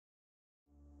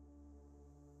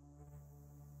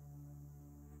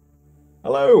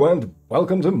Hello and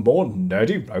welcome to more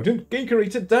nerdy rodent geekery.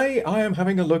 Today I am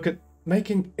having a look at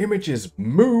making images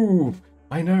move.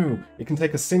 I know, you can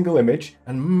take a single image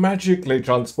and magically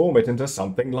transform it into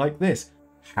something like this.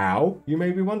 How, you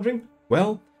may be wondering?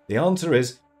 Well, the answer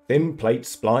is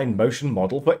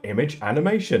Thin-Plate-Spline-Motion-Model for image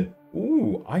animation.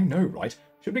 Ooh, I know, right?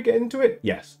 Should we get into it?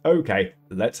 Yes. Okay,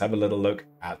 let's have a little look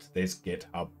at this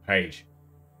GitHub page.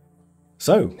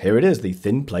 So here it is, the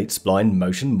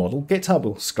Thin-Plate-Spline-Motion-Model GitHub.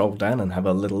 We'll scroll down and have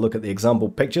a little look at the example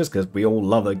pictures because we all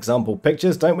love example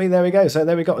pictures, don't we? There we go. So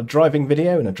there we got a driving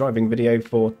video and a driving video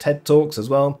for TED Talks as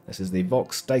well. This is the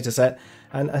Vox dataset.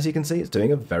 And as you can see, it's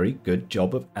doing a very good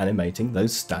job of animating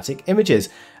those static images.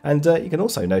 And you can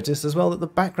also notice as well that the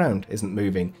background isn't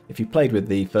moving. If you played with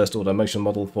the first order motion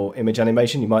model for image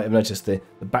animation, you might have noticed the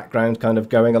background kind of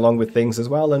going along with things as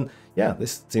well. And yeah,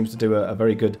 this seems to do a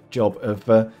very good job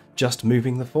of just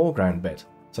moving the foreground bit.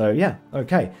 So yeah,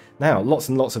 okay. Now, lots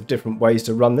and lots of different ways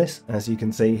to run this. As you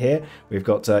can see here, we've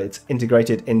got it's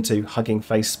integrated into Hugging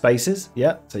Face Spaces.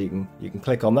 Yeah, so you can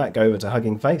click on that, go over to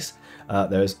Hugging Face.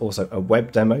 There is also a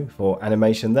web demo for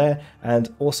animation there,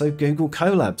 and also Google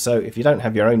Colab. So if you don't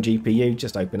have your own GPU,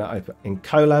 just open it up in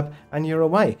Colab and you're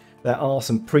away. There are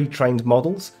some pre-trained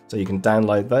models, so you can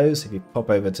download those. If you pop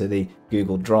over to the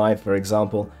Google Drive, for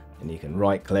example, and you can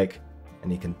right-click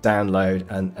and you can download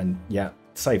and yeah,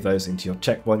 save those into your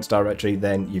checkpoints directory,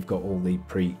 then you've got all the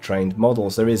pre-trained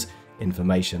models. There is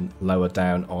information lower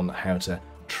down on how to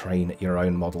train your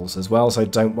own models as well, so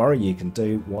don't worry, you can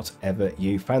do whatever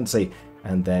you fancy.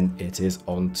 And then it is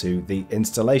on to the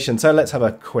installation. So let's have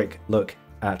a quick look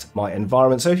at my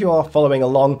environment. So if you are following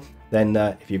along, then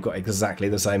if you've got exactly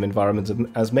the same environment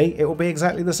as me, it will be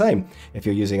exactly the same. If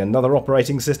you're using another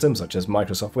operating system, such as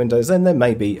Microsoft Windows, then there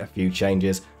may be a few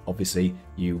changes. Obviously,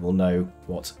 you will know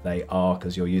what they are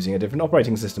because you're using a different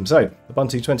operating system. So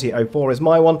Ubuntu 20.04 is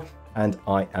my one, and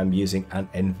I am using an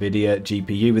NVIDIA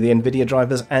GPU with the NVIDIA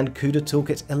drivers and CUDA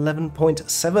Toolkit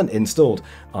 11.7 installed.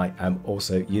 I am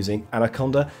also using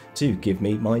Anaconda to give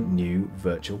me my new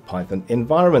virtual Python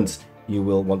environments. You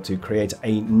will want to create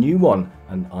a new one,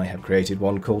 and I have created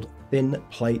one called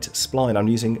Thin-Plate-Spline. I'm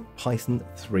using Python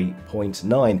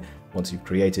 3.9. Once you've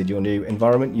created your new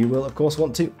environment, you will of course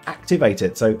want to activate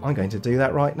it. So I'm going to do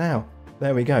that right now.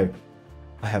 There we go.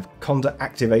 I have Conda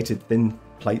activated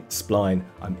Thin-Plate-Spline.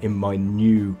 I'm in my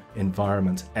new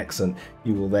environment. Excellent.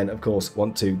 You will then of course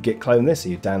want to git clone this, so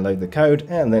you download the code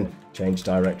and then change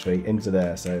directory into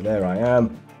there. So there I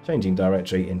am, changing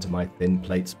directory into my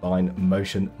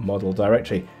Thin-Plate-Spline-Motion-Model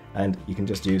directory. And you can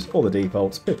just use all the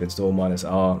defaults, pip install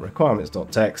 -r,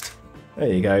 requirements.txt. There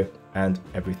you go, and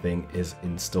everything is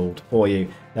installed for you.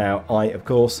 Now, I, of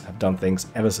course, have done things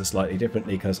ever so slightly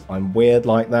differently because I'm weird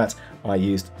like that. I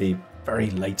used the very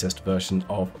latest version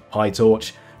of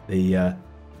PyTorch, the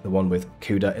one with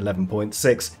CUDA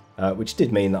 11.6, which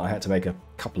did mean that I had to make a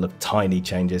couple of tiny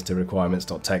changes to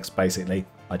requirements.txt. Basically,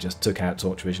 I just took out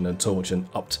Torch Vision and Torch and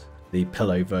upped the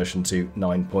Pillow version to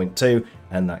 9.2,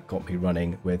 and that got me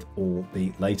running with all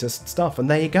the latest stuff. And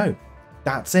there you go.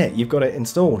 That's it. You've got it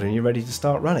installed and you're ready to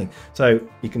start running. So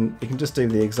you can just do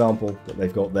the example that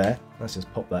they've got there. Let's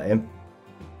just pop that in.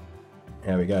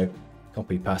 There we go.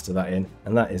 Copy paste that in,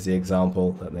 and that is the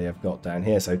example that they have got down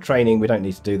here. So training, we don't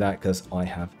need to do that because I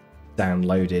have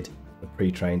downloaded the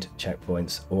pre-trained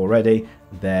checkpoints already.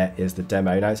 There is the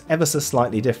demo. Now it's ever so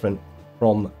slightly different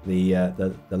from the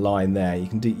line there. You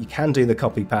can do the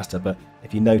copy pasta, but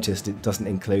if you noticed, it doesn't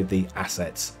include the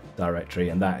assets directory,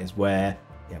 and that is where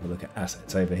you have a look at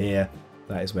assets over here.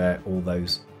 That is where all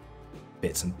those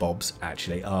bits and bobs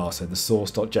actually are. So the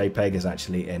source.jpg is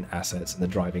actually in assets, and the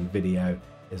driving video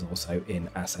is also in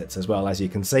assets as well. As you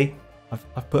can see,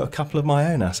 I've put a couple of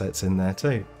my own assets in there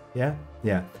too. Yeah.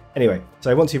 Anyway,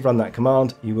 so once you've run that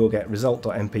command, you will get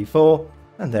result.mp4,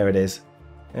 and there it is.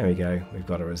 There we go, we've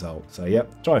got a result. So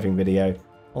yep, driving video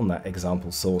on that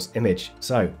example source image.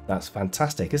 So that's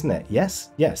fantastic, isn't it? Yes.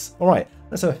 All right,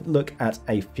 let's have a look at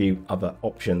a few other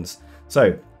options.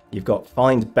 So you've got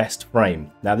find best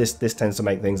frame. Now this tends to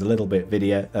make things a little bit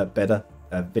better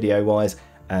video wise,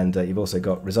 and you've also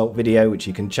got result video, which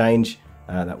you can change.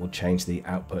 That will change the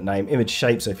output name. Image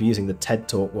shape, so if you're using the TED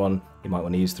Talk one, you might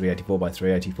want to use 384 by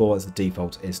 384, as the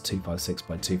default is 256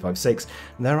 by 256.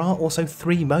 And there are also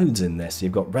 3 modes in this.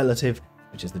 You've got relative,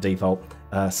 which is the default,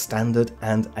 standard,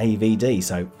 and AVD.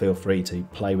 So feel free to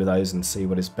play with those and see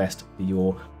what is best for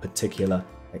your particular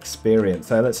experience.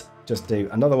 So let's just do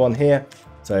another one here.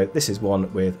 So this is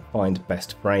one with find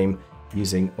best frame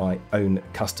using my own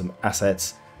custom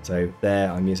assets. So there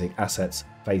I'm using assets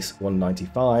face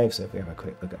 195. So if we have a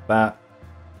quick look at that,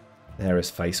 there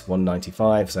is face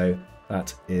 195. So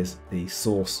that is the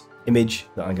source image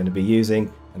that I'm going to be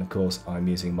using, and of course I'm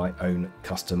using my own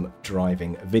custom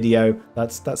driving video.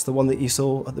 That's the one that you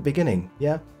saw at the beginning.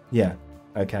 Yeah,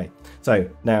 okay. So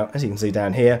now, as you can see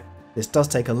down here, this does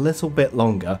take a little bit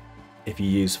longer if you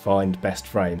use find best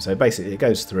frame. So basically it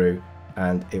goes through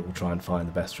and it will try and find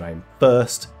the best frame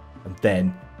first, and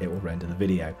then it will render the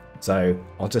video. So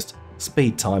I'll just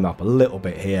speed time up a little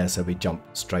bit here so we jump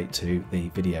straight to the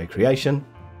video creation.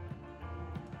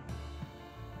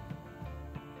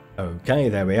 Okay,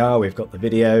 there we are, we've got the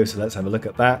video, so let's have a look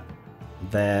at that.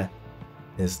 There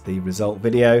is the result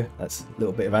video. That's a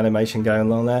little bit of animation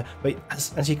going on there, but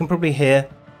as you can probably hear,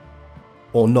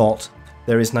 or not,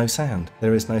 there is no sound.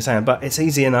 There is no sound, but it's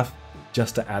easy enough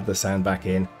just to add the sound back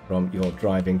in from your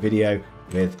driving video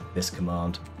with this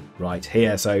command right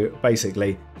here. So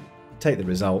basically, take the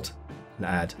result and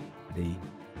add the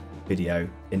video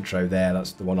intro there.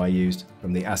 That's the one I used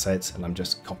from the assets, and I'm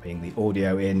just copying the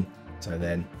audio in. So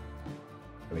then,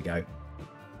 there we go.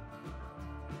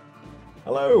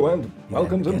 Hello and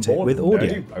welcome to more with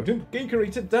audio. Rodent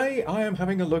Geekery. Today I am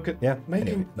having a look at making.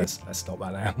 Anyway, let's stop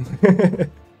that now.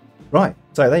 Right,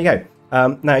 so there you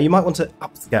go. Now you might want to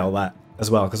upscale that as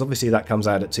well, because obviously that comes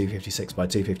out at 256 by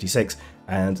 256,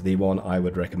 and the one I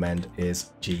would recommend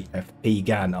is GFP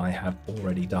GAN. I have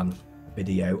already done a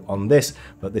video on this,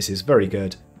 but this is very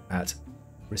good at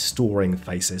restoring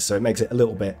faces, so it makes it a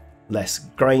little bit less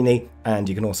grainy, and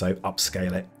you can also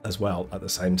upscale it as well at the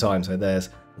same time. So there's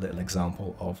a little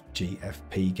example of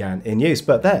GFP GAN in use.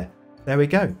 But there we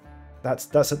go. That's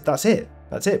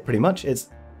it pretty much. It's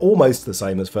almost the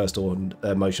same as first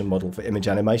order motion model for image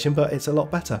animation, but it's a lot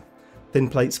better. Thin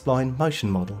plate spline motion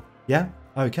model. Yeah?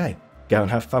 Okay. Go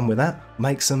and have fun with that.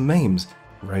 Make some memes.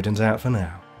 Rodent's out for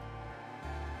now.